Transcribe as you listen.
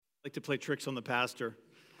like to play tricks on the pastor.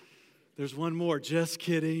 There's one more. Just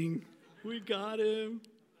kidding. We got him.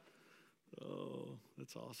 Oh,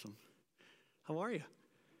 that's awesome. How are you?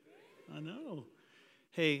 I know.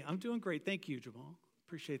 Hey, I'm doing great. Thank you, Jamal.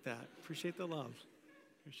 Appreciate that. Appreciate the love.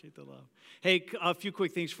 Appreciate the love. Hey, a few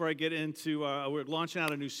quick things before I get into, we're launching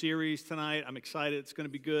out a new series tonight. I'm excited. It's going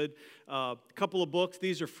to be good. A couple of books.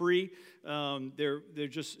 These are free. They're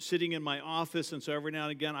just sitting in my office, and so every now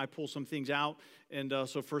and again I pull some things out. And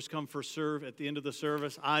so first come, first serve at the end of the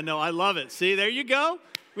service. I know. I love it. See, there you go.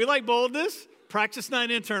 We like boldness. Practice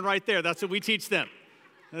 9 intern right there. That's what we teach them.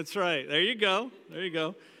 That's right. There you go. There you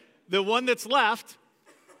go. The one that's left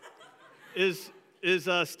is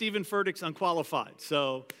Stephen Furtick's Unqualified.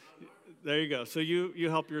 So there you go. So you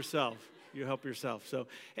help yourself. You help yourself. So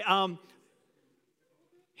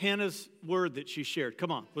Hannah's word that she shared.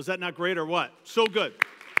 Come on. Was that not great or what? So good.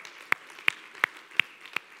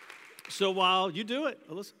 So while you do it,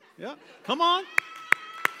 Alyssa, yeah, come on.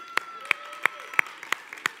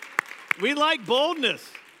 We like boldness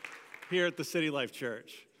here at the City Life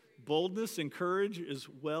Church. Boldness and courage is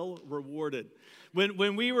well rewarded.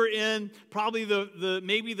 When we were in probably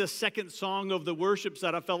maybe the second song of the worship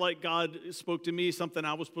set, I felt like God spoke to me something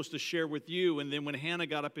I was supposed to share with you. And then when Hannah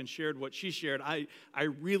got up and shared what she shared, I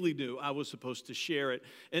really knew I was supposed to share it.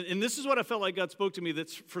 And this is what I felt like God spoke to me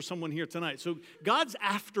that's for someone here tonight. So God's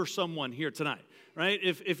after someone here tonight, right?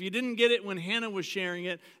 If you didn't get it when Hannah was sharing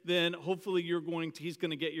it, then hopefully he's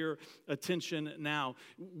going to get your attention now.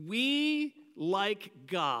 We like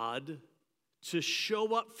God to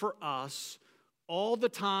show up for us all the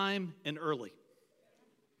time and early.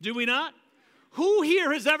 Do we not? Who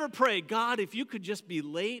here has ever prayed, God, if you could just be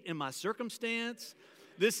late in my circumstance,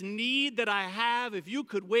 this need that I have, if you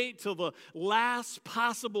could wait till the last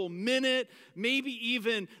possible minute, maybe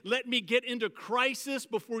even let me get into crisis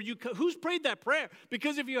before you come. Who's prayed that prayer?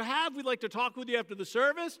 Because if you have, we'd like to talk with you after the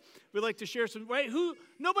service. We'd like to share some, right?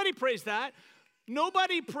 Nobody prays that.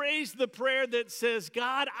 Nobody prays the prayer that says,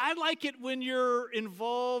 God, I like it when you're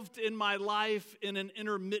involved in my life in an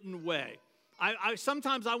intermittent way.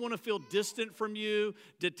 Sometimes I want to feel distant from you,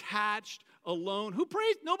 detached, alone. Who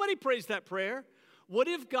prays? Nobody prays that prayer. What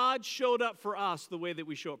if God showed up for us the way that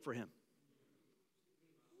we show up for him?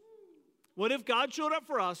 What if God showed up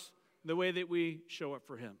for us the way that we show up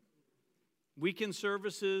for him? Weekend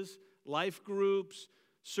services, life groups,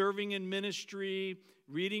 serving in ministry,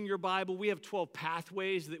 reading your Bible. We have 12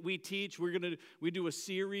 pathways that we teach. We do a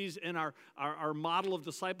series in our model of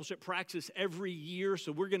discipleship practice every year.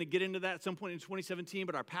 So we're going to get into that at some point in 2017.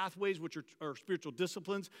 But our pathways, which are our spiritual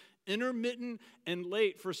disciplines, intermittent and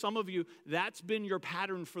late. For some of you, that's been your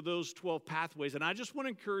pattern for those 12 pathways. And I just want to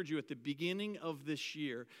encourage you at the beginning of this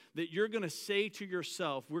year that you're going to say to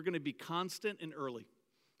yourself, we're going to be constant and early.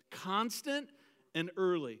 Constant and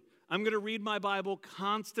early. I'm going to read my Bible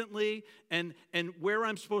constantly, and where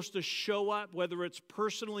I'm supposed to show up, whether it's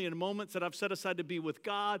personally in moments that I've set aside to be with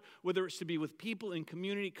God, whether it's to be with people in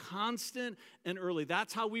community, constant and early.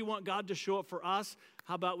 That's how we want God to show up for us.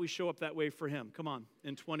 How about we show up that way for him? Come on,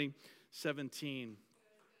 in 2017.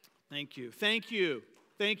 Thank you. Thank you.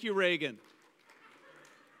 Thank you, Reagan.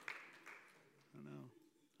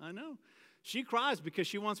 I know. She cries because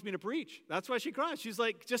she wants me to preach. That's why she cries. She's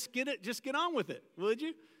like, just get on with it, would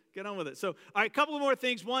you? Get on with it. So, all right, a couple of more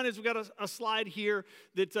things. One is we've got a slide here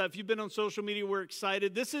that if you've been on social media, we're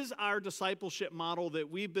excited. This is our discipleship model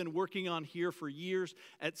that we've been working on here for years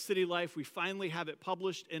at City Life. We finally have it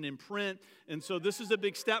published and in print. And so this is a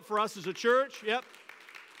big step for us as a church. Yep.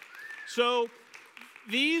 So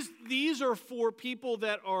these are for people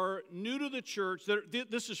that are new to the church.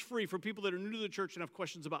 This is free for people that are new to the church and have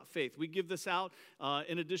questions about faith. We give this out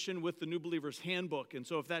in addition with the New Believer's Handbook. And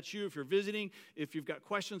so if that's you, if you're visiting, if you've got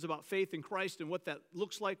questions about faith in Christ and what that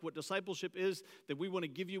looks like, what discipleship is, then we want to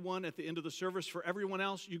give you one at the end of the service. For everyone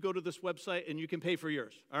else, you go to this website and you can pay for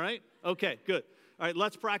yours. All right? Okay, good. All right,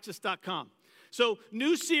 letspractice.com. So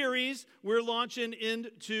new series we're launching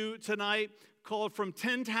into tonight, called From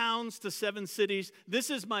 10 Towns to 7 Cities.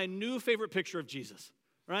 This is my new favorite picture of Jesus,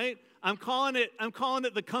 right? I'm calling it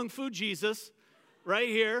the Kung Fu Jesus right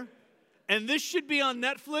here. And this should be on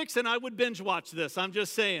Netflix, and I would binge watch this. I'm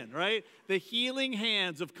just saying, right? The healing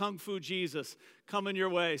hands of Kung Fu Jesus coming your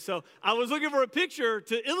way. So I was looking for a picture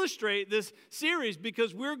to illustrate this series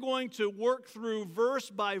because we're going to work through verse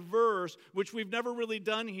by verse, which we've never really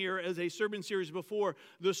done here as a sermon series before,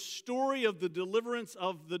 the story of the deliverance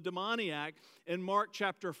of the demoniac in Mark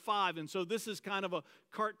chapter 5. And so this is kind of a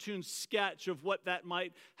cartoon sketch of what that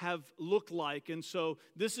might have looked like. And so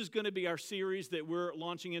this is going to be our series that we're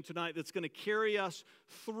launching in tonight that's going to carry us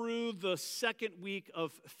through the second week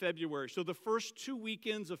of February. So the first 2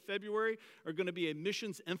 weekends of February are going to be a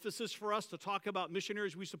missions emphasis for us to talk about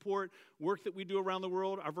missionaries we support, work that we do around the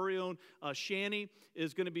world. Our very own Shani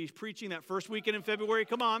is going to be preaching that first weekend in February.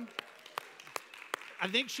 Come on. I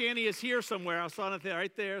think Shani is here somewhere. I saw it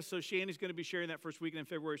right there. So Shani's going to be sharing that first weekend in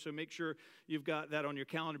February. So make sure you've got that on your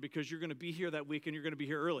calendar because you're going to be here that week and you're going to be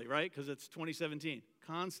here early, right? Because it's 2017.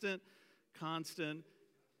 Constant,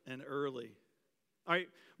 and early. All right,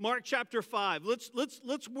 Mark chapter 5.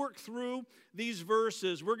 Let's work through these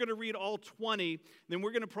verses. We're going to read all 20. Then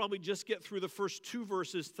we're going to probably just get through the first 2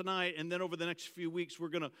 verses tonight. And then over the next few weeks, we're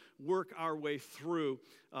going to work our way through.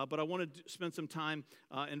 But I want to spend some time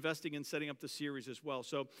investing in setting up the series as well.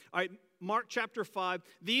 So, all right, Mark chapter 5.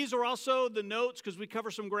 These are also the notes because we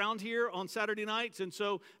cover some ground here on Saturday nights. And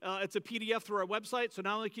so it's a PDF through our website. So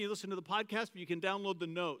not only can you listen to the podcast, but you can download the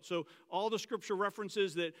notes. So all the scripture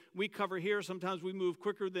references that we cover here, sometimes we move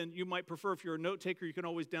quicker than you might prefer. If you're a note taker, you can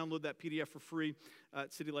always download that PDF for free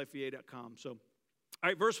at citylifeva.com. So, all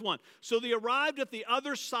right, verse 1. So they arrived at the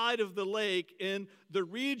other side of the lake in the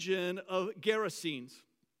region of Gerasenes.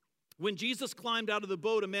 When Jesus climbed out of the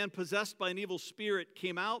boat, a man possessed by an evil spirit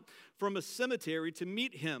came out from a cemetery to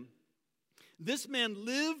meet him. This man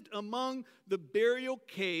lived among the burial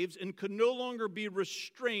caves and could no longer be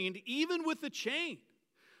restrained, even with a chain.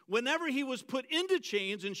 Whenever he was put into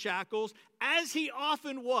chains and shackles, as he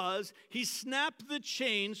often was, he snapped the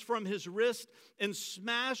chains from his wrist and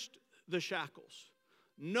smashed the shackles.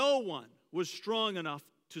 No one was strong enough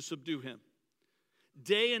to subdue him.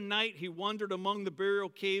 Day and night he wandered among the burial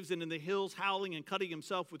caves and in the hills, howling and cutting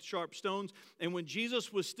himself with sharp stones. And when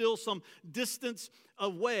Jesus was still some distance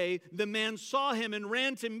away, the man saw him and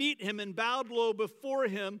ran to meet him and bowed low before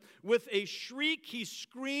him. With a shriek he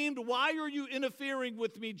screamed, "Why are you interfering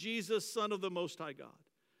with me, Jesus, Son of the Most High God?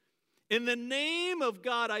 In the name of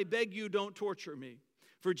God, I beg you, don't torture me."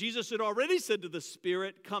 For Jesus had already said to the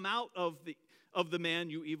spirit, "Come out of the man,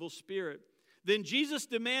 you evil spirit." Then Jesus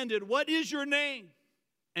demanded, "What is your name?"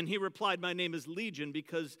 And he replied, "My name is Legion,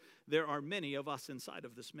 because there are many of us inside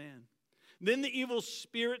of this man." Then the evil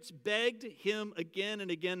spirits begged him again and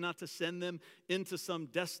again not to send them into some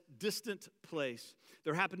distant place.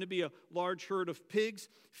 There happened to be a large herd of pigs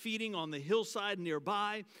feeding on the hillside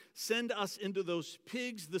nearby. "Send us into those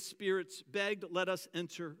pigs," the spirits begged. "Let us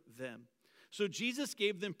enter them." So Jesus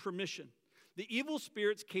gave them permission. The evil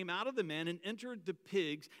spirits came out of the man and entered the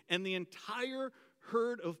pigs, and the entire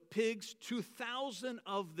herd of pigs, 2,000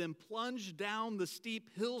 of them, plunged down the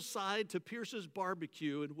steep hillside to Pierce's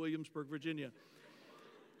Barbecue in Williamsburg, Virginia.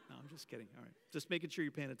 No, I'm just kidding. All right, just making sure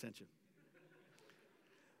you're paying attention.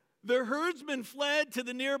 The herdsmen fled to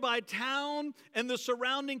the nearby town and the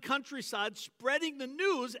surrounding countryside, spreading the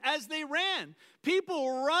news as they ran.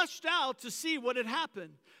 People rushed out to see what had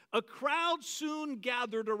happened. A crowd soon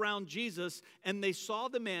gathered around Jesus, and they saw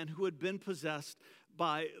the man who had been possessed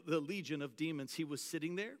by the legion of demons. He was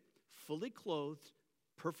sitting there, fully clothed,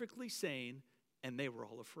 perfectly sane, and they were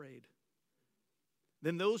all afraid.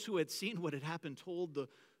 Then those who had seen what had happened told the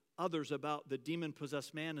others about the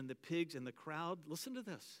demon-possessed man and the pigs and the crowd. Listen to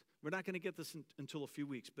this. We're not going to get this until a few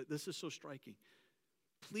weeks, but this is so striking.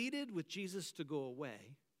 Pleaded with Jesus to go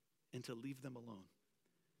away and to leave them alone.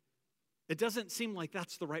 It doesn't seem like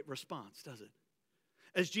that's the right response, does it?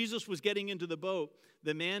 As Jesus was getting into the boat,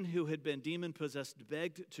 the man who had been demon-possessed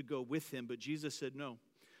begged to go with him, but Jesus said, "No,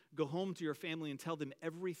 go home to your family and tell them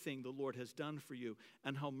everything the Lord has done for you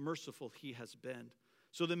and how merciful he has been."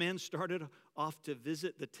 So the man started off to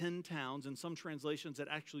visit the 10 towns, and some translations that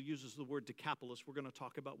actually uses the word Decapolis. We're going to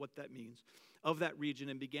talk about what that means, of that region,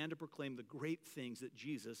 and began to proclaim the great things that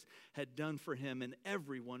Jesus had done for him, and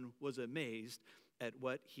everyone was amazed at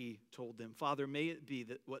what he told them. Father, may it be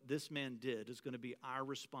that what this man did is going to be our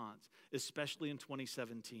response, especially in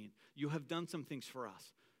 2017. You have done some things for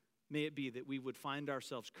us. May it be that we would find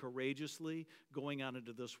ourselves courageously going out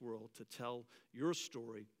into this world to tell your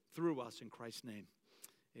story through us in Christ's name.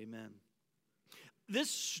 Amen. This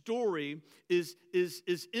story is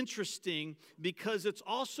interesting because it's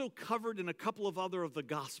also covered in a couple of other of the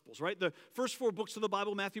Gospels, right? The first 4 books of the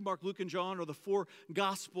Bible, Matthew, Mark, Luke, and John, are the 4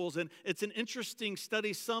 Gospels, and it's an interesting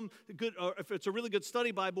study. If it's a really good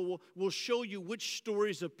study Bible, will show you which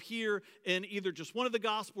stories appear in either just one of the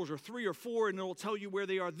Gospels or 3 or 4, and it will tell you where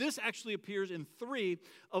they are. This actually appears in 3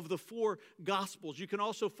 of the 4 Gospels. You can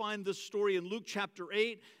also find this story in Luke chapter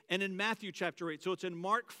 8 and in Matthew chapter 8. So it's in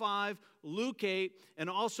Mark 5, Luke 8, and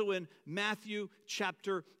also in Matthew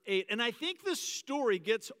chapter 8. And I think this story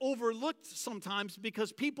gets overlooked sometimes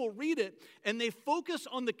because people read it and they focus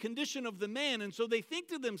on the condition of the man. And so they think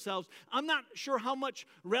to themselves, I'm not sure how much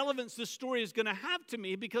relevance this story is going to have to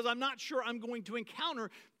me because I'm not sure I'm going to encounter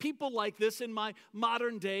people like this in my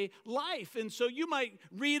modern day life. And so you might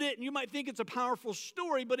read it and you might think it's a powerful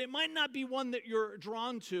story, but it might not be one that you're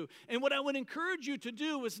drawn to. And what I would encourage you to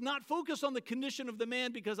do is not focus on the condition of the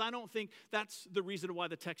man, because I don't think that's the reason why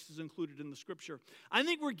the text is included in the scripture. I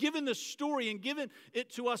think we're given this story and given it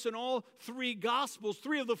to us in all 3 Gospels,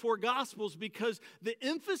 3 of the 4 Gospels, because the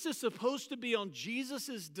emphasis is supposed to be on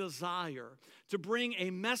Jesus' desire to bring a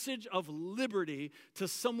message of liberty to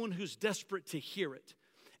someone who's desperate to hear it.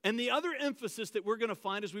 And the other emphasis that we're going to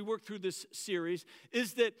find as we work through this series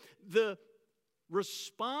is that the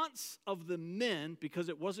response of the men, because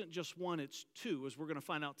it wasn't just 1, it's 2, as we're going to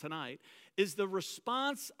find out tonight, is the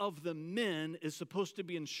response of the men is supposed to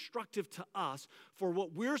be instructive to us for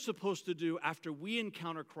what we're supposed to do after we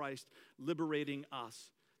encounter Christ liberating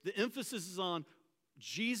us. The emphasis is on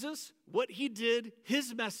Jesus, what he did,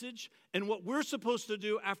 his message, and what we're supposed to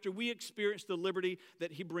do after we experience the liberty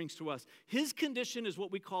that he brings to us. His condition is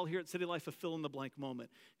what we call here at City Life a fill-in-the-blank moment.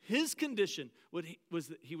 His condition was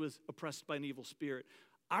that he was oppressed by an evil spirit.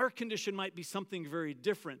 Our condition might be something very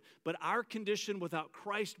different, but our condition without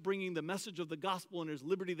Christ bringing the message of the gospel and his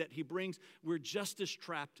liberty that he brings, we're just as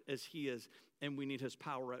trapped as he is, and we need his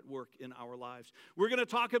power at work in our lives. We're going to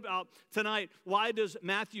talk about tonight, why does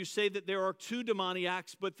Matthew say that there are 2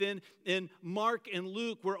 demoniacs, but then in Mark and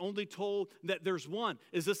Luke, we're only told that there's 1.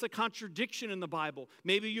 Is this a contradiction in the Bible?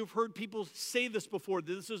 Maybe you've heard people say this before.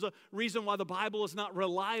 This is a reason why the Bible is not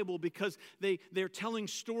reliable, because they're telling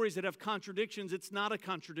stories that have contradictions. It's not a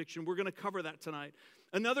contradiction. We're going to cover that tonight.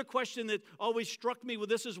 Another question that always struck me with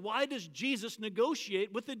this is, why does Jesus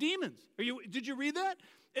negotiate with the demons? Did you read that?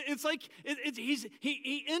 It's like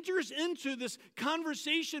he enters into this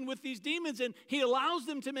conversation with these demons, and he allows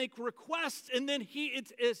them to make requests, and then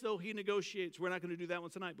it's as though he negotiates. We're not going to do that one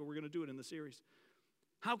tonight, but we're going to do it in the series.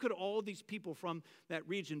 How could all these people from that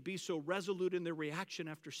region be so resolute in their reaction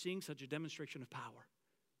after seeing such a demonstration of power?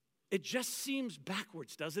 It just seems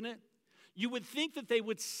backwards, doesn't it? You would think that they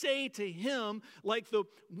would say to him, like the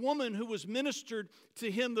woman who was ministered to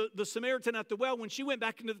him, the Samaritan at the well, when she went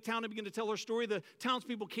back into the town and began to tell her story, the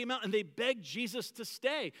townspeople came out and they begged Jesus to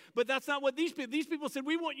stay. But that's not what these people said.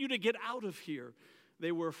 We want you to get out of here.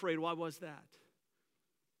 They were afraid. Why was that?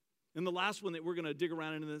 And the last one that we're going to dig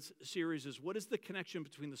around in this series is, what is the connection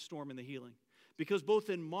between the storm and the healing? Because both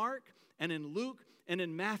in Mark and in Luke and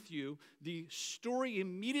in Matthew, the story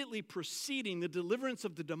immediately preceding the deliverance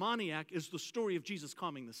of the demoniac is the story of Jesus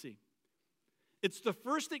calming the sea. It's the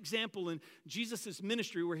first example in Jesus'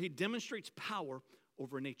 ministry where he demonstrates power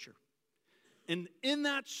over nature. And in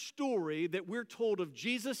that story that we're told of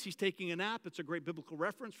Jesus, he's taking a nap. It's a great biblical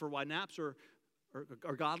reference for why naps are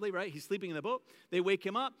godly, right? He's sleeping in the boat. They wake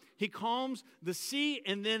him up. He calms the sea,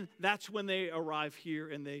 and then that's when they arrive here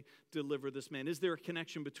and they deliver this man. Is there a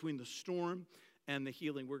connection between the storm and the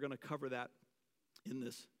healing? We're going to cover that in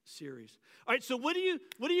this series. All right, so what do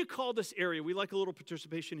you call this area? We like a little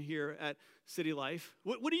participation here at City Life.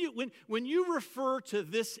 What do you when you refer to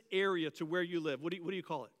this area, to where you live? What do you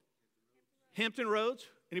call it? Hampton Roads.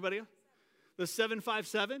 Anybody else? The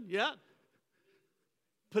 757. Yeah.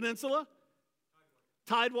 Peninsula.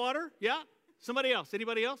 Tidewater, yeah. Somebody else?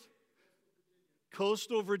 Anybody else?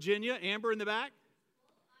 Coastal Virginia. Amber in the back.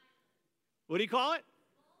 What do you call it?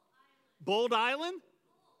 Bold Island?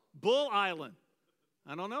 Bull Island.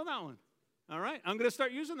 I don't know that one. All right, I'm going to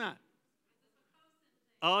start using that.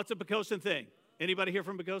 Oh, it's a Pocosin thing. Anybody here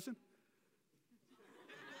from Pocosin?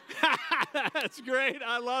 That's great.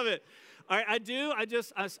 I love it. All right, I do.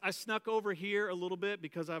 I snuck over here a little bit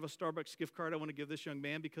because I have a Starbucks gift card I want to give this young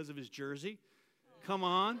man because of his jersey. Come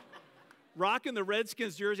on. Rocking the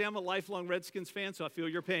Redskins jersey. I'm a lifelong Redskins fan, so I feel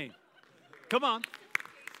your pain. Come on.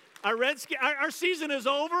 Our season is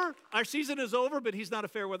over. Our season is over, but he's not a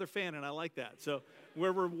fair weather fan, and I like that. So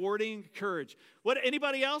we're rewarding courage.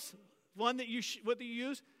 Anybody else? One that what do you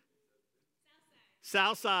use?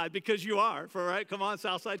 Southside, because you are, right? Come on,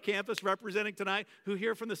 Southside campus representing tonight. Who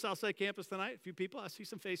here from the Southside campus tonight? A few people. I see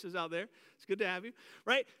some faces out there. It's good to have you,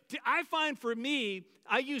 right? I find for me,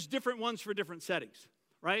 I use different ones for different settings,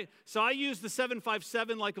 right? So I use the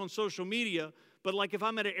 757 like on social media, but like if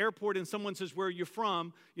I'm at an airport and someone says, where are you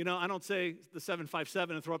from? I don't say the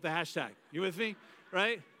 757 and throw up the hashtag. You with me,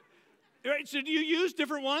 right? Right, so do you use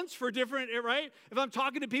different ones for different, right? If I'm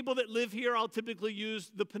talking to people that live here, I'll typically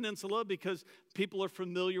use the peninsula because people are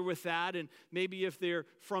familiar with that. And maybe if they're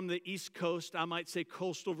from the East Coast, I might say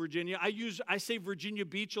coastal Virginia. I say Virginia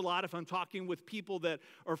Beach a lot if I'm talking with people that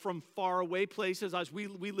are from far away places. We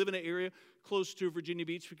live in an area close to Virginia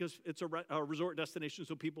Beach because it's a resort destination,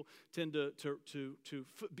 so people tend to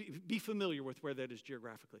be familiar with where that is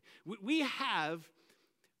geographically. We have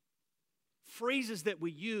phrases that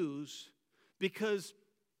we use because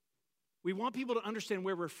we want people to understand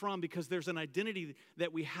where we're from because there's an identity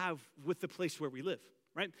that we have with the place where we live,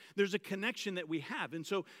 right? There's a connection that we have. And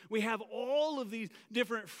so we have all of these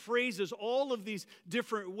different phrases, all of these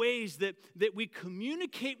different ways that we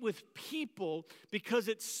communicate with people because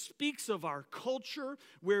it speaks of our culture,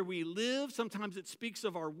 where we live. Sometimes it speaks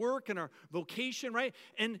of our work and our vocation, right?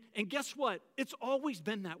 And guess what? It's always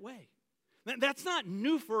been that way. That's not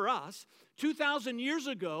new for us. 2,000 years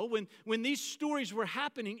ago, when these stories were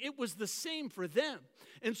happening, it was the same for them.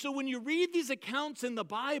 And so when you read these accounts in the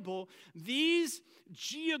Bible, these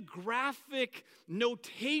geographic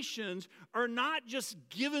notations are not just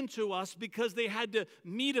given to us because they had to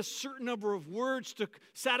meet a certain number of words to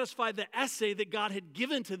satisfy the essay that God had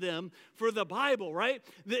given to them for the Bible, right?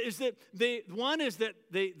 One is that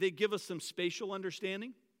they give us some spatial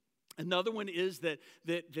understanding. Another one is that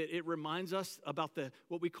it reminds us about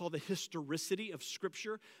what we call the historicity of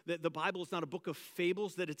Scripture, that the Bible is not a book of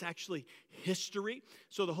fables, that it's actually history.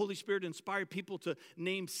 So the Holy Spirit inspired people to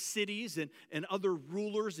name cities and other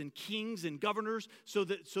rulers and kings and governors so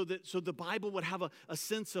the Bible would have a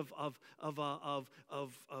sense of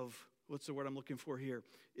what's the word I'm looking for here?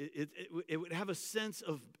 It would have a sense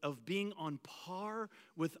of being on par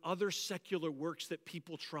with other secular works that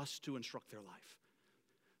people trust to instruct their life.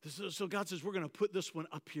 So God says, we're going to put this one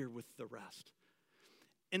up here with the rest.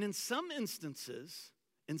 And in some instances,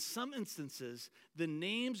 the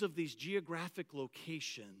names of these geographic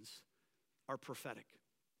locations are prophetic.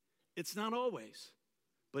 It's not always,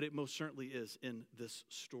 but it most certainly is in this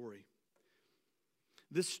story.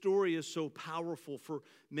 This story is so powerful for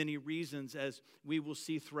many reasons, as we will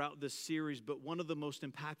see throughout this series, but one of the most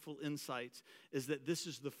impactful insights is that this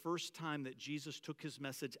is the first time that Jesus took his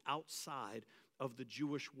message outside of the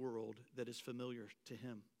Jewish world that is familiar to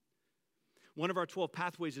him. One of our 12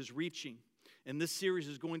 pathways is reaching, and this series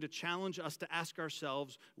is going to challenge us to ask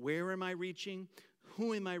ourselves, where am I reaching?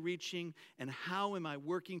 Who am I reaching? And how am I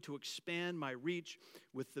working to expand my reach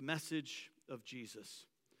with the message of Jesus?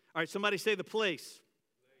 All right, somebody say the place.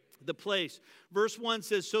 The place. Verse 1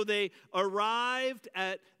 says, so they arrived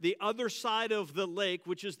at the other side of the lake,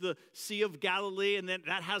 which is the Sea of Galilee, and then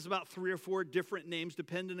that has about 3 or 4 different names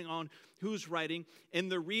depending on who's writing, in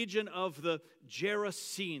the region of the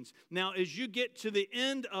Gerasenes. Now, as you get to the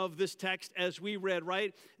end of this text, as we read,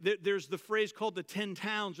 right, there's the phrase called the 10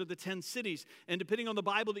 towns or the 10 cities. And depending on the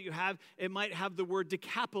Bible that you have, it might have the word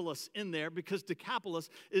Decapolis in there, because Decapolis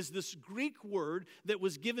is this Greek word that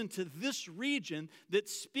was given to this region that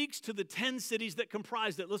speaks to the 10 cities that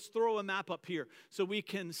comprised it. Let's throw a map up here so we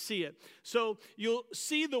can see it. So you'll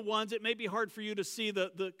see the ones, it may be hard for you to see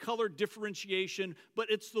the color differentiation,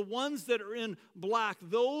 but it's the ones that are in black.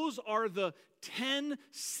 Those are the 10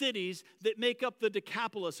 cities that make up the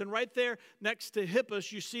Decapolis. And right there next to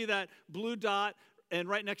Hippus, you see that blue dot, and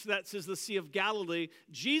right next to that says the Sea of Galilee.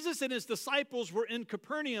 Jesus and his disciples were in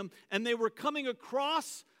Capernaum, and they were coming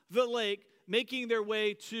across the lake, making their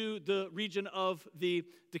way to the region of the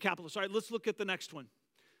Decapolis. All right, let's look at the next one.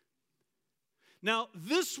 Now,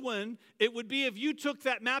 this one, it would be if you took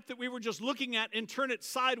that map that we were just looking at and turn it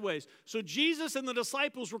sideways. So Jesus and the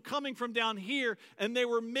disciples were coming from down here, and they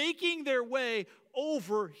were making their way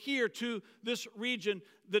over here to this region,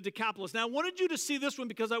 the Decapolis. Now, I wanted you to see this one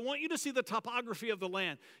because I want you to see the topography of the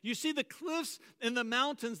land. You see the cliffs and the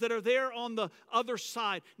mountains that are there on the other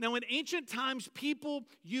side. Now, in ancient times, people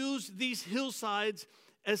used these hillsides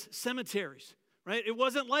as cemeteries. right? It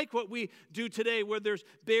wasn't like what we do today where there's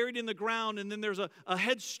buried in the ground and then there's a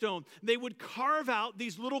headstone. They would carve out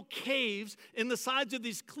these little caves in the sides of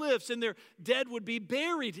these cliffs and their dead would be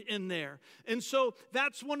buried in there. And so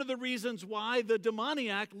that's one of the reasons why the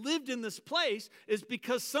demoniac lived in this place, is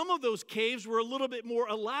because some of those caves were a little bit more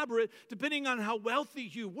elaborate depending on how wealthy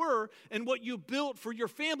you were and what you built for your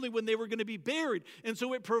family when they were going to be buried. And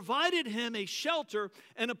so it provided him a shelter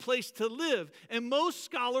and a place to live. And most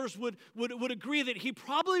scholars would agree that he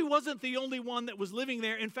probably wasn't the only one that was living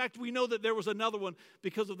there. In fact, we know that there was another one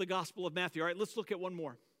because of the Gospel of Matthew. All right, let's look at one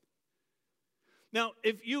more. Now,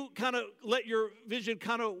 if you kind of let your vision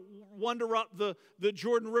kind of wander up the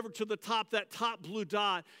Jordan River to the top, that top blue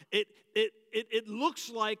dot, it looks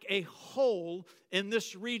like a hole in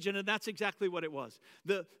this region, and that's exactly what it was.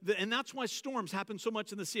 And that's why storms happen so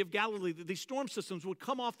much in the Sea of Galilee. These storm systems would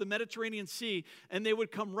come off the Mediterranean Sea, and they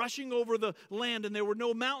would come rushing over the land, and there were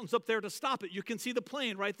no mountains up there to stop it. You can see the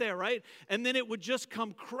plain right there, right? And then it would just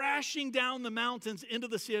come crashing down the mountains into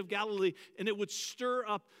the Sea of Galilee, and it would stir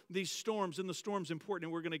up these storms, and the storm's important,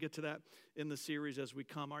 and we're going to get to that in the series as we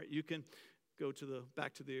come. All right, you can go to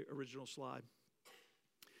back to the original slide.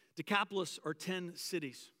 Decapolis are 10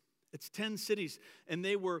 cities. It's 10 cities, and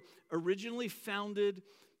they were originally founded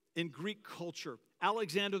in Greek culture.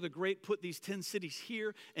 Alexander the Great put these 10 cities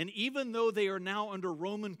here, and even though they are now under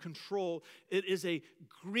Roman control, it is a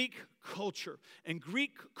Greek culture. And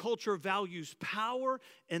Greek culture values power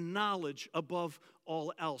and knowledge above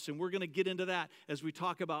all else. And we're going to get into that as we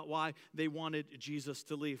talk about why they wanted Jesus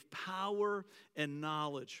to leave. Power and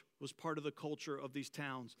knowledge was part of the culture of these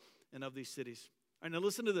towns and of these cities. All right, now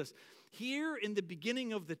listen to this. Here in the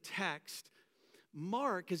beginning of the text,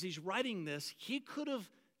 Mark, as he's writing this, he could have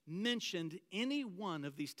mentioned any one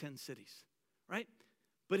of these 10 cities, right?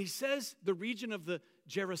 But he says the region of the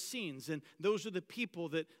Gerasenes, and those are the people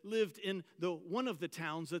that lived in one of the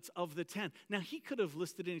towns that's of the 10. Now, he could have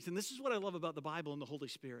listed anything. This is what I love about the Bible and the Holy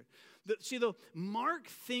Spirit. Mark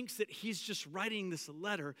thinks that he's just writing this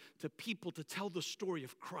letter to people to tell the story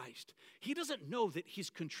of Christ. He doesn't know that he's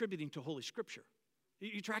contributing to Holy Scripture.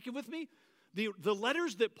 You tracking with me? The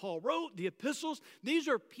letters that Paul wrote, the epistles, these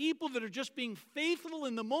are people that are just being faithful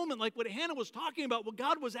in the moment, like what Hannah was talking about, what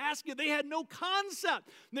God was asking. They had no concept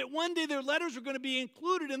that one day their letters were going to be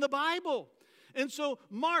included in the Bible. And so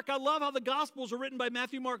Mark, I love how the Gospels are written by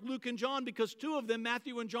Matthew, Mark, Luke, and John, because two of them,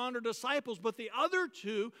 Matthew and John, are disciples, but the other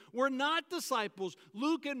two were not disciples.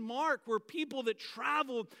 Luke and Mark were people that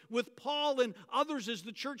traveled with Paul and others as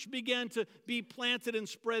the church began to be planted and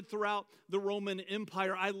spread throughout the Roman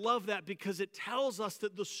Empire. I love that because it tells us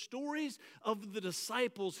that the stories of the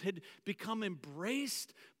disciples had become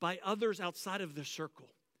embraced by others outside of their circle.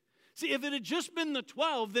 See, if it had just been the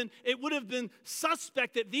 12, then it would have been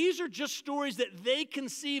suspect that these are just stories that they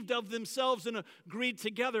conceived of themselves and agreed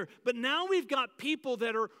together. But now we've got people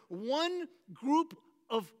that are one group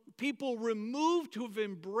of people removed who have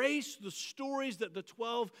embraced the stories that the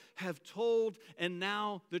 12 have told, and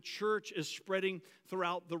now the church is spreading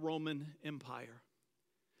throughout the Roman Empire.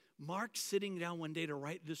 Mark's sitting down one day to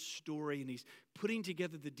write this story, and he's putting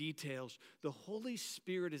together the details. The Holy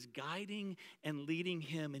Spirit is guiding and leading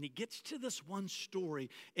him, and he gets to this one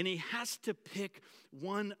story, and he has to pick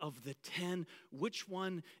one of the 10. Which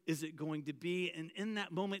one is it going to be? And in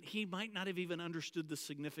that moment, he might not have even understood the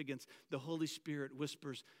significance. The Holy Spirit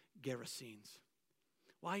whispers, Gerasenes.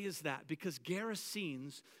 Why is that? Because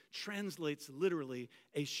Gerasenes translates literally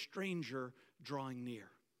a stranger drawing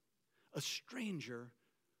near. A stranger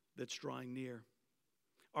that's drawing near.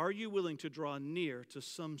 Are you willing to draw near to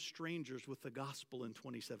some strangers with the gospel in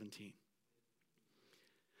 2017?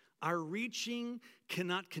 Our reaching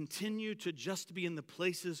cannot continue to just be in the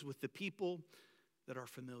places with the people that are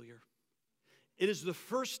familiar. It is the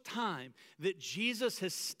first time that Jesus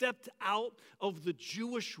has stepped out of the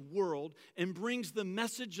Jewish world and brings the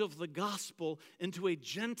message of the gospel into a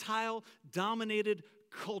Gentile-dominated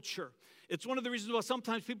culture. It's one of the reasons why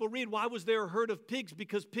sometimes people read, why was there a herd of pigs?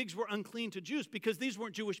 Because pigs were unclean to Jews, because these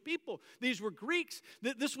weren't Jewish people. These were Greeks.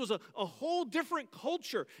 This was a whole different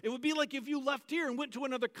culture. It would be like if you left here and went to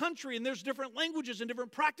another country and there's different languages and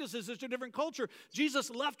different practices, there's a different culture. Jesus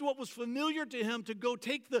left what was familiar to him to go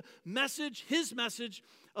take the message, his message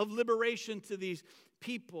of liberation to these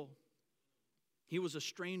people. He was a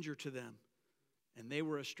stranger to them, and they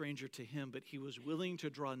were a stranger to him, but he was willing to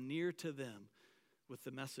draw near to them with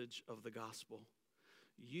the message of the gospel.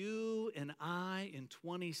 You and I in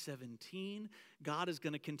 2017, God is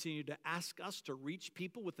going to continue to ask us to reach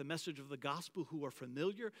people with the message of the gospel who are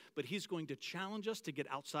familiar, but he's going to challenge us to get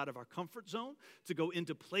outside of our comfort zone, to go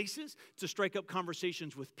into places, to strike up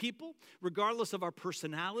conversations with people, regardless of our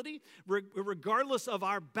personality, regardless of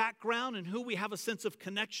our background and who we have a sense of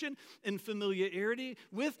connection and familiarity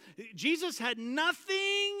with. Jesus had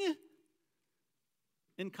nothing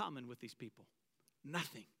in common with these people.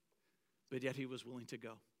 Nothing. But yet he was willing to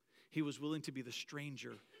go. He was willing to be the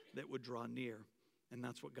stranger that would draw near. And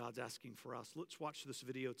that's what God's asking for us. Let's watch this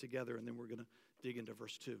video together, and then we're going to dig into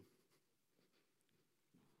verse 2.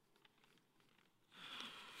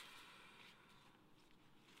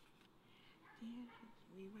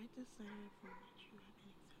 We write the sign for which you have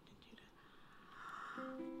been accepted to the...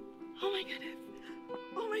 Oh my goodness.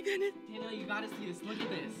 Oh my goodness. Danielle, you gotta see this. Look at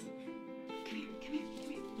this. Come here, come here, come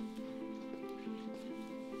here.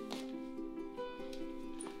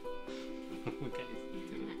 Okay.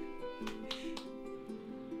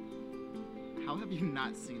 How have you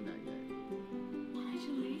not seen that yet?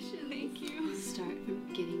 Congratulations. Thank you. Start from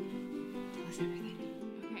beginning. Tell us everything.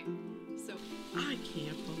 Okay, so I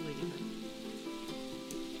can't believe it.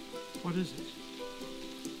 What is it?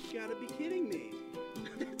 You gotta be kidding me.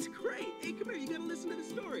 That's great. Hey, come here. You gotta listen to the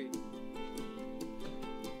story.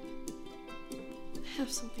 I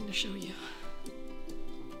have something to show you.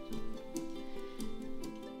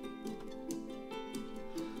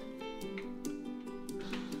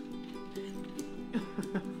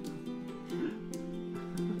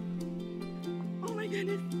 Oh my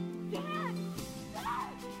goodness. Dad!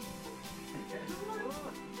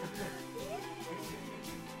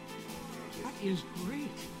 That is great.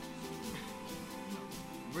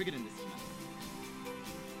 We're gonna miss you.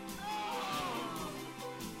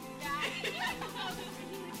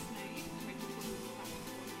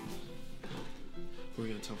 Who are we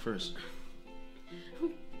gonna tell first?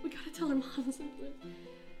 We gotta tell our moms.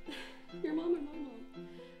 Your mom and my mom.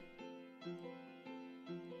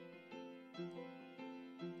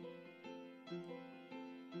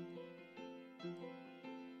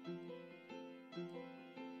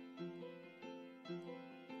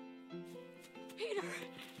 Peter!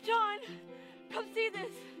 John! Come see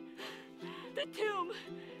this! The tomb!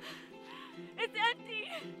 It's empty!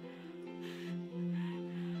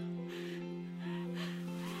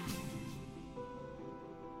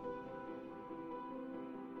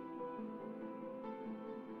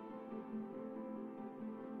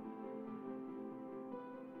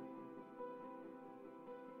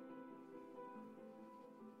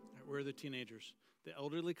 Where are the teenagers? The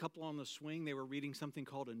elderly couple on the swing, they were reading something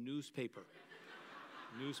called a newspaper.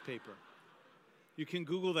 Newspaper. You can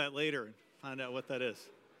Google that later and find out what that is.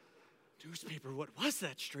 Newspaper, what was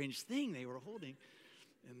that strange thing they were holding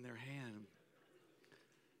in their hand?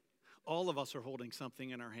 All of us are holding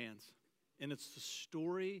something in our hands. And it's the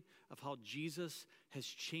story of how Jesus has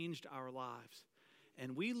changed our lives.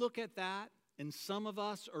 And we look at that, and some of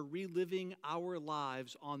us are reliving our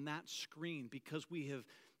lives on that screen because we have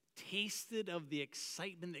tasted of the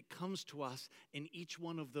excitement that comes to us in each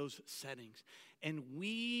one of those settings. And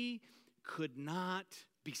we could not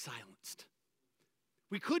be silenced.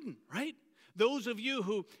 We couldn't, right? Those of you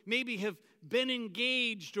who maybe have been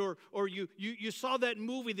engaged or you saw that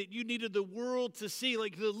movie that you needed the world to see,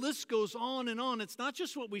 like the list goes on and on. It's not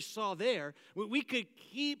just what we saw there. We could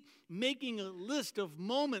keep making a list of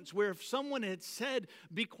moments where if someone had said,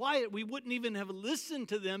 be quiet, we wouldn't even have listened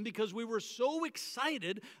to them because we were so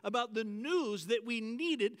excited about the news that we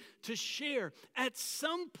needed to share. At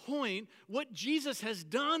some point, what Jesus has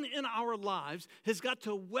done in our lives has got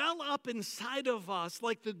to well up inside of us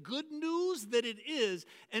like the good news that it is,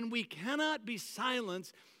 and we cannot be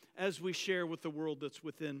silenced as we share with the world that's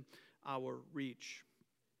within our reach.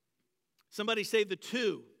 Somebody say the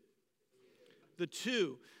two. The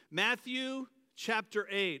two. Matthew chapter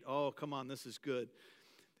 8. Oh, come on, this is good.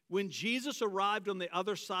 When Jesus arrived on the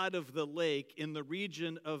other side of the lake in the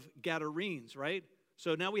region of Gadarenes, right?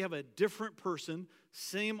 So now we have a different person,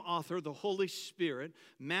 same author, the Holy Spirit.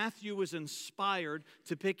 Matthew was inspired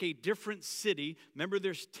to pick a different city. Remember,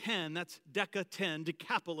 there's 10. That's Deca 10,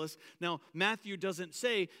 Decapolis. Now, Matthew doesn't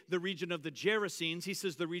say the region of the Gerasenes. He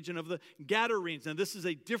says the region of the Gadarenes. Now, this is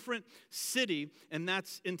a different city, and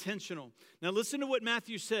that's intentional. Now, listen to what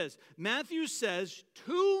Matthew says. Matthew says,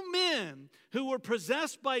 2 men who were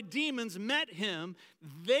possessed by demons met him.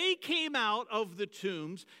 They came out of the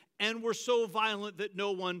tombs and were so violent that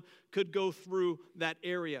no one could go through that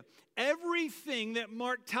area. Everything that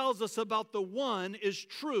Mark tells us about the one is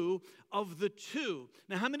true of the two.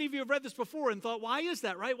 Now, how many of you have read this before and thought, why is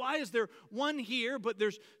that, right? Why is there one here, but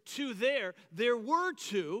there's two there? There were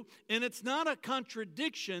two, and it's not a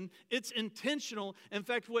contradiction. It's intentional. In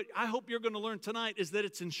fact, what I hope you're going to learn tonight is that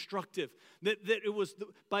it's instructive, that it was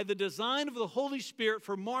by the design of the Holy Spirit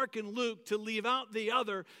for Mark and Luke to leave out the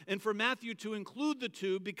other and for Matthew to include the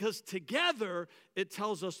two, because together it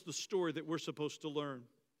tells us the story that we're supposed to learn.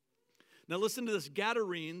 Now listen to this.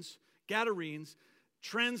 Gadarenes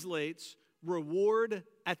translates reward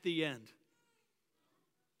at the end.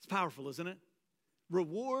 It's powerful, isn't it?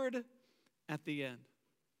 Reward at the end.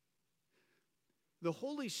 The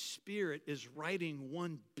Holy Spirit is writing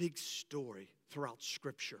one big story throughout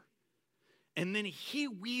Scripture. And then He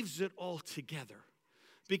weaves it all together,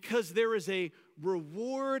 because there is a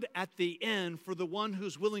reward at the end for the one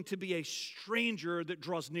who's willing to be a stranger that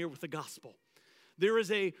draws near with the gospel. There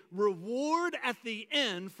is a reward at the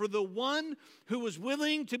end for the one who is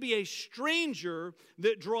willing to be a stranger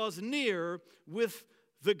that draws near with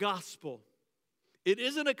the gospel. It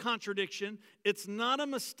isn't a contradiction. It's not a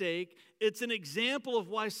mistake. It's an example of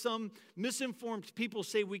why some misinformed people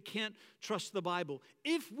say we can't trust the Bible.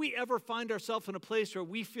 If we ever find ourselves in a place where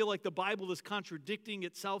we feel like the Bible is contradicting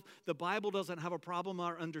itself, the Bible doesn't have a problem,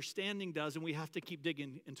 our understanding does, and we have to keep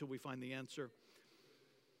digging until we find the answer.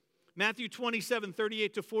 Matthew 27,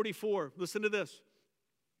 38 to 44. Listen to this.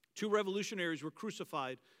 2 revolutionaries were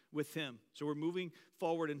crucified with Him. So we're moving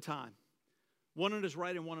forward in time. One on His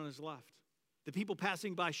right and one on His left. The people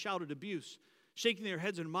passing by shouted abuse, shaking their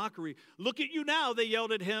heads in mockery. "Look at you now," they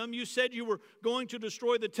yelled at Him. "You said you were going to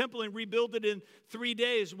destroy the temple and rebuild it in 3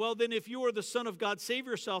 days. Well, then if you are the Son of God, save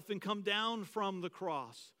yourself and come down from the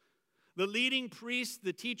cross." The leading priests,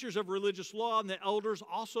 the teachers of religious law, and the elders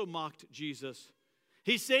also mocked Jesus.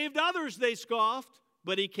 "He saved others," they scoffed,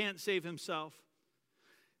 "but He can't save Himself.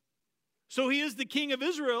 So He is the King of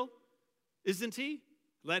Israel, isn't He?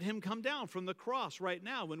 Let Him come down from the cross right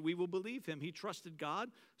now and we will believe Him. He trusted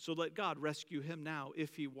God, so let God rescue Him now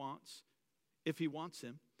if He wants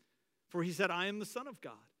Him. For He said, I am the Son of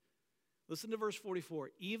God." Listen to verse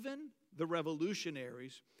 44. Even the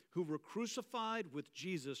revolutionaries who were crucified with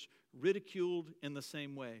Jesus ridiculed in the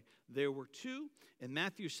same way. There were two, and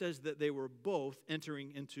Matthew says that they were both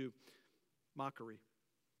entering into mockery.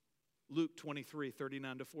 Luke 23,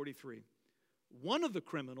 39 to 43. One of the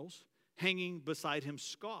criminals hanging beside Him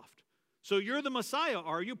scoffed. "So you're the Messiah,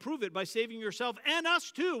 are you? Prove it by saving yourself and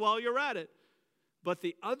us too while you're at it." But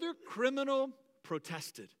the other criminal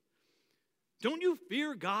protested. "Don't you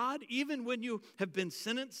fear God even when you have been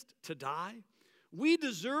sentenced to die? We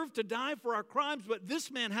deserve to die for our crimes, but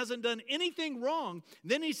this man hasn't done anything wrong."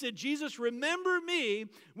 Then he said, "Jesus, remember me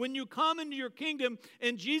when you come into your kingdom."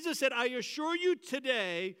 And Jesus said, "I assure you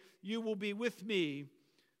today you will be with me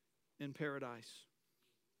in paradise."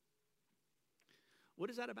 What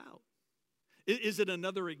is that about? Is it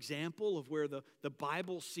another example of where the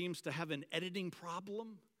Bible seems to have an editing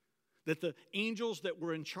problem? That the angels that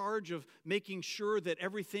were in charge of making sure that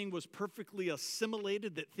everything was perfectly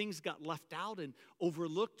assimilated, that things got left out and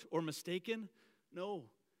overlooked or mistaken? No,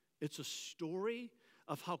 it's a story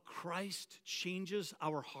of how Christ changes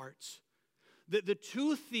our hearts. The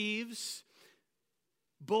two thieves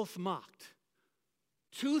both mocked.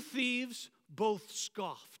 Two thieves both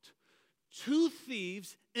scoffed. Two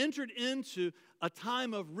thieves entered into a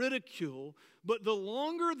time of ridicule, but the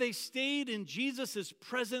longer they stayed in Jesus'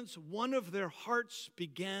 presence, one of their hearts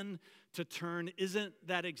began to turn. Isn't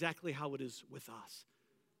that exactly how it is with us?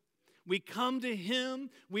 We come to Him,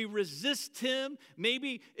 we resist Him.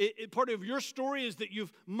 Maybe part of your story is that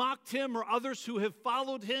you've mocked Him or others who have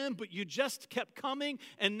followed Him, but you just kept coming,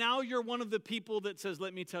 and now you're one of the people that says,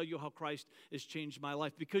 "Let me tell you how Christ has changed my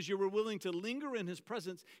life." Because you were willing to linger in His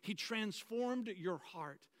presence, He transformed your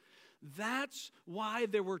heart. That's why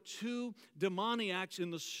there were two demoniacs in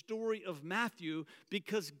the story of Matthew,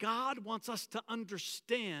 because God wants us to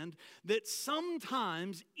understand that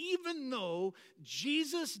sometimes, even though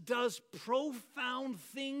Jesus does profound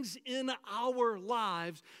things in our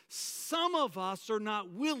lives, some of us are not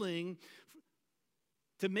willing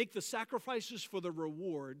to make the sacrifices for the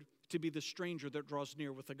reward to be the stranger that draws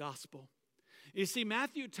near with the gospel. You see,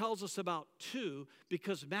 Matthew tells us about two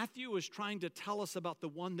because Matthew is trying to tell us about the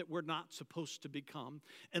one that we're not supposed to become.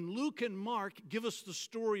 And Luke and Mark give us the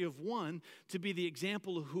story of one to be the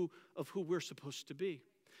example of who we're supposed to be.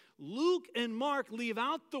 Luke and Mark leave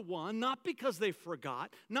out the one, not because they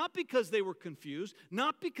forgot, not because they were confused,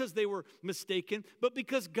 not because they were mistaken, but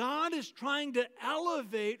because God is trying to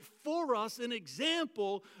elevate for us an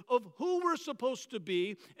example of who we're supposed to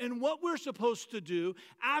be and what we're supposed to do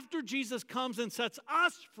after Jesus comes and sets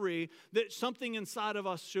us free, that something inside of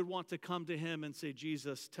us should want to come to him and say,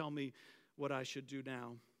 Jesus, tell me what I should do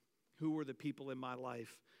now. Who are the people in my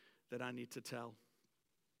life that I need to tell?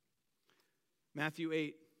 Matthew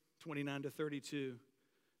 8:29-32,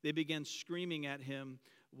 they began screaming at him,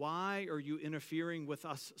 "Why are you interfering with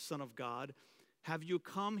us, Son of God? Have you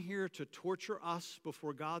come here to torture us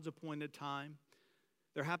before God's appointed time?"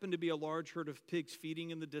 There happened to be a large herd of pigs feeding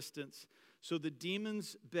in the distance. So the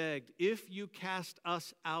demons begged, "If you cast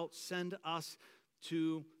us out, send us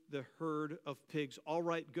to the herd of pigs." "All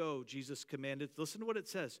right, go," Jesus commanded. Listen to what it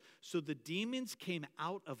says. So the demons came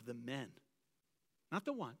out of the men. Not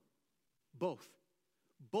the one, both.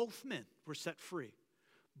 Both men were set free.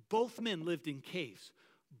 Both men lived in caves.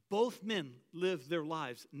 Both men lived their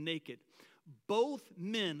lives naked. Both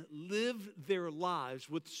men lived their lives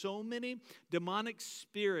with so many demonic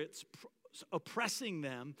spirits oppressing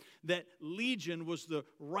them that legion was the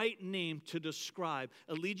right name to describe.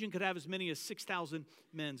 A legion could have as many as 6,000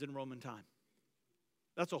 men in Roman time.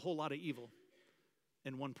 That's a whole lot of evil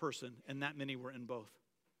in one person, and that many were in both.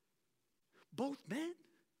 Both men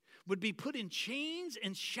would be put in chains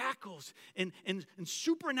and shackles, and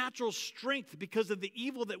supernatural strength because of the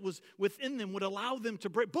evil that was within them would allow them to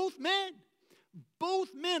break. Both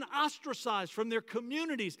men ostracized from their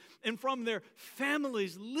communities and from their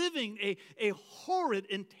families, living a horrid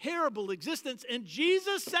and terrible existence, and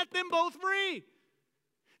Jesus set them both free.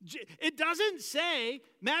 It doesn't say,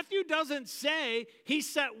 Matthew doesn't say he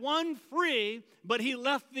set one free, but he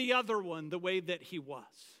left the other one the way that he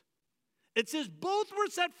was. It says both were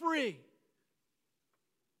set free.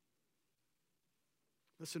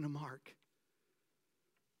 Listen to Mark.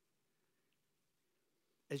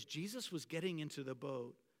 As Jesus was getting into the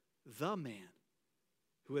boat, the man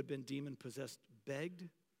who had been demon-possessed begged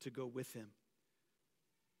to go with him.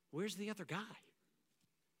 Where's the other guy?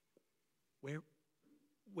 Where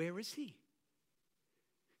is he?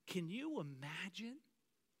 Can you imagine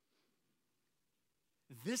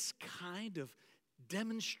this kind of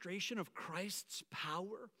demonstration of Christ's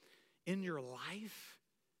power in your life?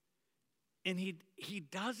 And he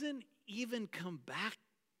doesn't even come back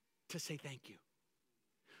to say thank you.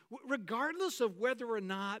 Regardless of whether or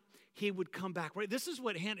not he would come back, right? This is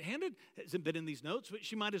what Hannah hasn't been in these notes, but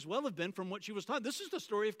she might as well have been from what she was taught. This is the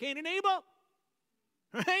story of Cain and Abel,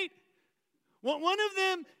 right? Well, one of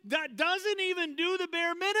them that doesn't even do the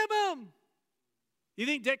bare minimum. You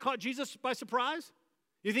think that caught Jesus by surprise?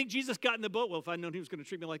 You think Jesus got in the boat? Well, if I'd known he was going to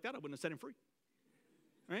treat me like that, I wouldn't have set him free,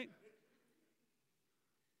 right?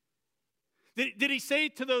 Did he say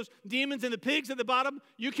to those demons and the pigs at the bottom,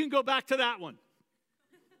 you can go back to that one?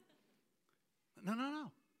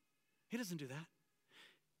 No. He doesn't do that.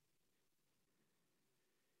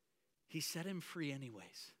 He set him free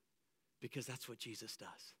anyways, because that's what Jesus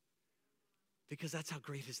does. Because that's how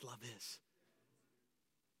great his love is.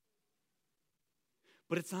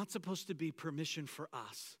 But it's not supposed to be permission for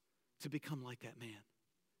us to become like that man.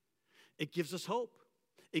 It gives us hope.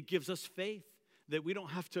 It gives us faith that we don't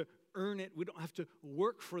have to earn it. We don't have to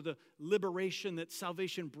work for the liberation that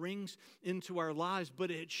salvation brings into our lives, but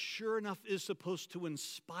it sure enough is supposed to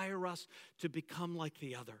inspire us to become like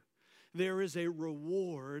the other. There is a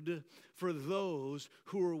reward for those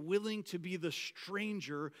who are willing to be the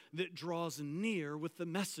stranger that draws near with the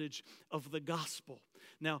message of the gospel.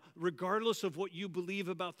 Now, regardless of what you believe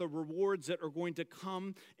about the rewards that are going to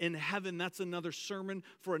come in heaven, that's another sermon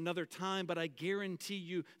for another time, but I guarantee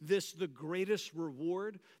you this, the greatest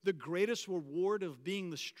reward of being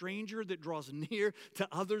the stranger that draws near to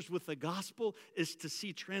others with the gospel is to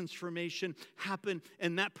see transformation happen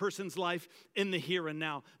in that person's life in the here and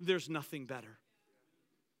now. There's nothing better.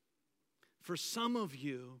 For some of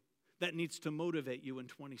you, that needs to motivate you in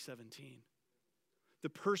 2017. The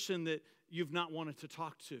person that you've not wanted to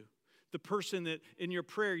talk to. The person that in your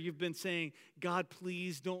prayer you've been saying, God,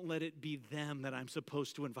 please don't let it be them that I'm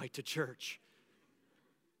supposed to invite to church.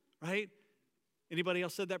 Right? Anybody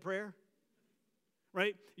else said that prayer?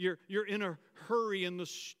 Right? You're in a hurry in the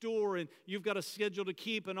store and you've got a schedule to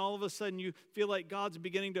keep, and all of a sudden you feel like God's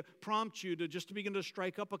beginning to prompt you to just begin to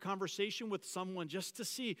strike up a conversation with someone just to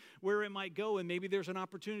see where it might go, and maybe there's an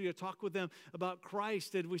opportunity to talk with them about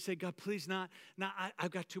Christ, and we say, God, please not,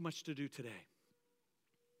 I've got too much to do today.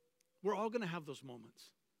 We're all going to have those moments.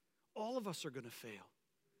 All of us are going to fail.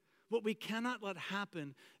 What we cannot let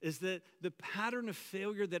happen is that the pattern of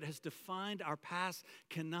failure that has defined our past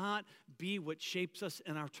cannot be what shapes us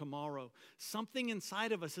in our tomorrow. Something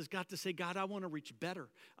inside of us has got to say, God, I want to reach better.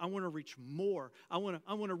 I want to reach more. I want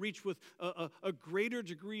to reach with a greater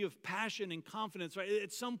degree of passion and confidence. Right?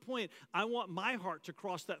 At some point, I want my heart to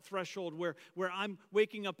cross that threshold where I'm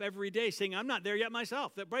waking up every day saying, I'm not there yet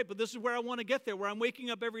myself. Right? But this is where I want to get there, where I'm waking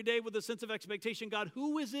up every day with a sense of expectation. God,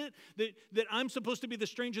 who is it that I'm supposed to be the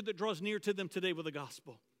stranger that draws near to them today with the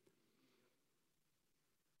gospel?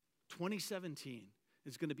 2017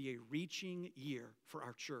 is going to be a reaching year for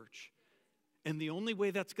our church. And the only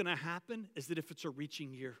way that's going to happen is that if it's a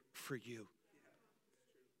reaching year for you.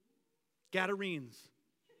 Gadarenes,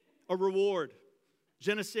 a reward,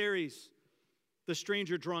 Janissaries, the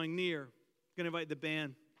stranger drawing near. I'm going to invite the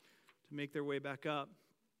band to make their way back up.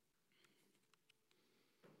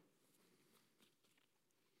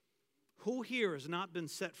 Who here has not been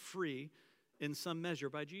set free in some measure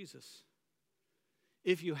by Jesus?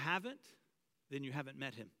 If you haven't, then you haven't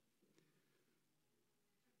met him.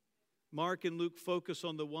 Mark and Luke focus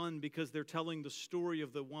on the one because they're telling the story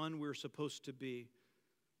of the one we're supposed to be.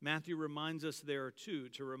 Matthew reminds us there are two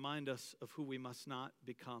to remind us of who we must not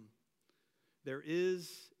become. There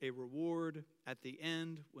is a reward at the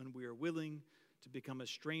end when we are willing to become a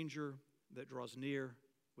stranger that draws near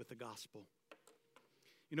with the gospel.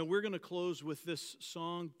 You know, we're going to close with this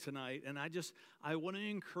song tonight, and I want to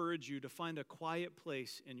encourage you to find a quiet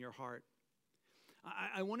place in your heart.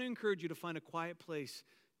 I want to encourage you to find a quiet place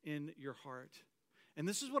in your heart. And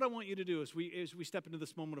this is what I want you to do as we step into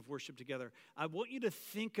this moment of worship together. I want you to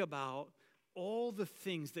think about all the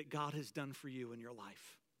things that God has done for you in your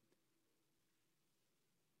life.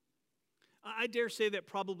 I dare say that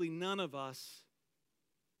probably none of us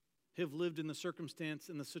have lived in the circumstance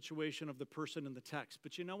and the situation of the person in the text.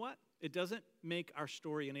 But you know what? It doesn't make our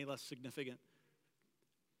story any less significant.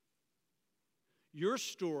 Your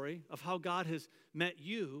story of how God has met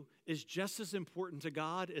you is just as important to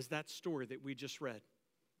God as that story that we just read.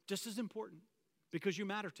 Just as important, because you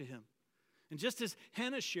matter to him. And just as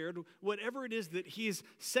Hannah shared, whatever it is that he's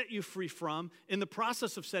set you free from, in the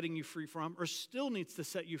process of setting you free from, or still needs to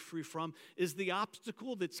set you free from, is the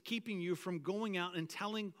obstacle that's keeping you from going out and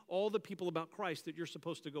telling all the people about Christ that you're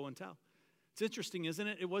supposed to go and tell. It's interesting, isn't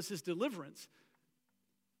it? It was his deliverance.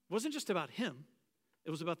 It wasn't just about him.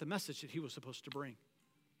 It was about the message that he was supposed to bring.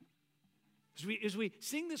 As we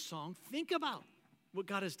sing this song, think about what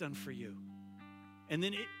God has done for you. And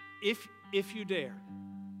then if you dare,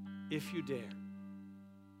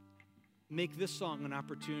 make this song an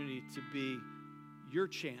opportunity to be your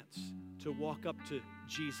chance to walk up to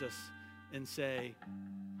Jesus and say,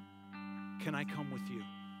 can I come with you?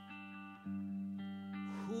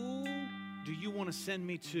 Who do you want to send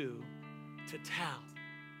me to tell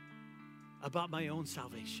about my own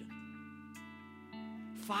salvation?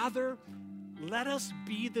 Father, let us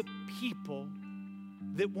be the people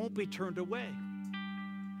that won't be turned away.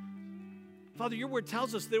 Father, your word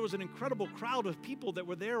tells us there was an incredible crowd of people that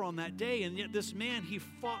were there on that day, and yet this man, he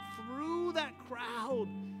fought through that crowd,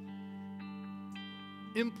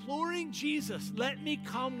 imploring Jesus, let me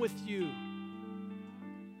come with you.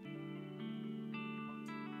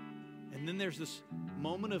 And then there's this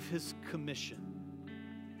moment of his commission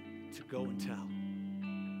to go and tell.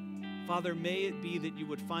 Father, may it be that you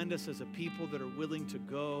would find us as a people that are willing to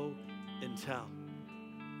go and tell,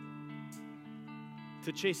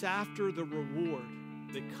 to chase after the reward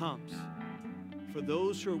that comes for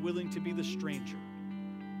those who are willing to be the stranger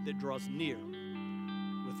that draws near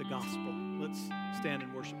with the gospel. Let's stand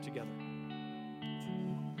and worship together.